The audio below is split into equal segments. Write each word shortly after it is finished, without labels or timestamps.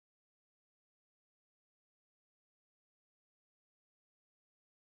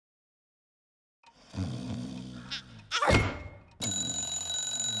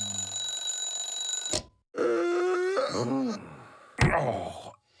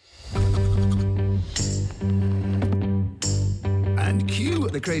And cue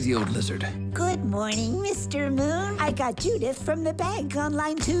the crazy old lizard. Good morning, Mr. Moon. I got Judith from the bank on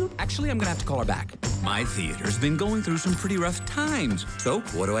line 2. Actually, I'm gonna have to call her back. My theater's been going through some pretty rough times. So,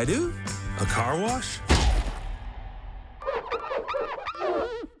 what do? A car wash?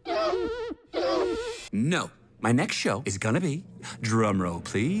 No. My next show is gonna be, drumroll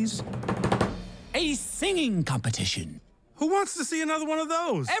please, a singing competition. Who wants to see another one of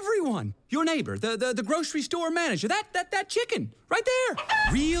those? Everyone. Your neighbor, the grocery store manager, that chicken, right there.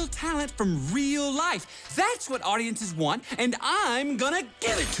 Real talent from real life. That's what audiences want, and I'm gonna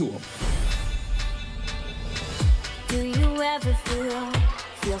give it to them. Do you ever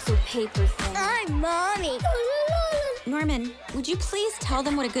feel so paper thin? I'm Mommy. Norman, would you please tell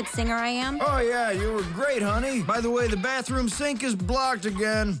them what a good singer I am? Oh, yeah, you were great, honey. By the way, the bathroom sink is blocked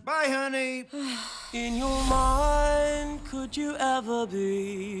again. Bye, honey. In your mind, could you ever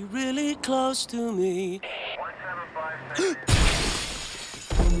be really close to me?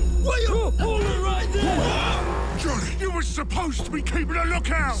 Well, you hold it right there! Johnny, you were supposed to be keeping a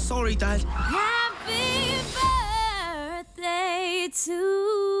lookout! Sorry, Dad. Happy birthday to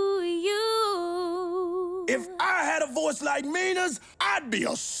you. If I had a voice like Mina's, I'd be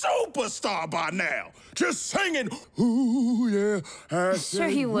a superstar by now. Just singing, ooh, yeah. I Sure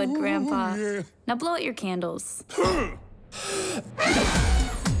you would, ooh, Grandpa. Yeah. Now blow out your candles. How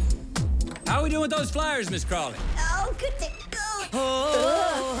are we doing with those flyers, Miss Crawley? Oh, good to go.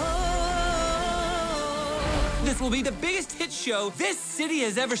 This will be the biggest hit show this city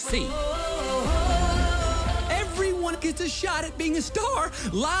has ever seen. Everyone gets a shot at being a star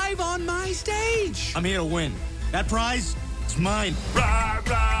live on my stage. I'm here to win. That prize is mine.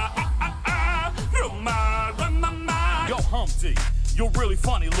 Yo, Humpty, you're really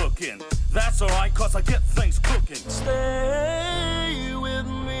funny looking. That's all right, 'cause I get things cooking. Stay with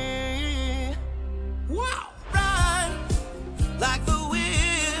me. Wow. Ride like the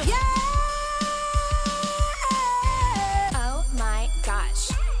wind. Oh my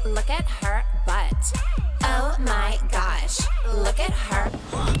gosh, look at her butt. Oh my gosh, look at her.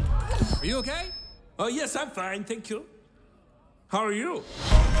 Are you okay? Oh, yes, I'm fine, thank you. How are you?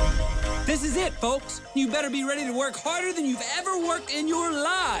 This is it, folks. You better be ready to work harder than you've ever worked in your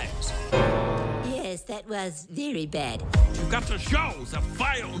lives. Yes, that was very bad. You got to show the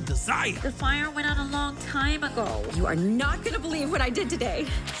fire and desire. The fire went out a long time ago. You are not gonna believe what I did today.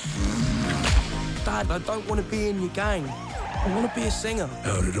 Dad, I don't want to be in your gang. I want to be a singer.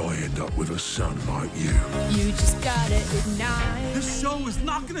 How did I end up with a son like you? You just gotta ignite. This show is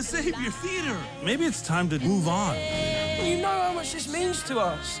not gonna save your theater. Maybe it's time to move on. You know how much this means to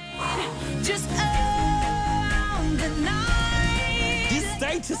us. Just own the night. This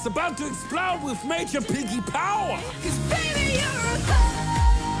stage is about to explode with major piggy power. 'Cause baby, you're a firework.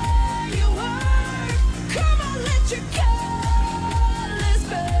 Come on, let your colors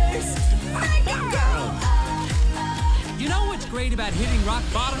burst. Make a girl. You know what's great about hitting rock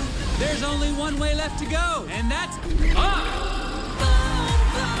bottom? There's only one way left to go, and that's up.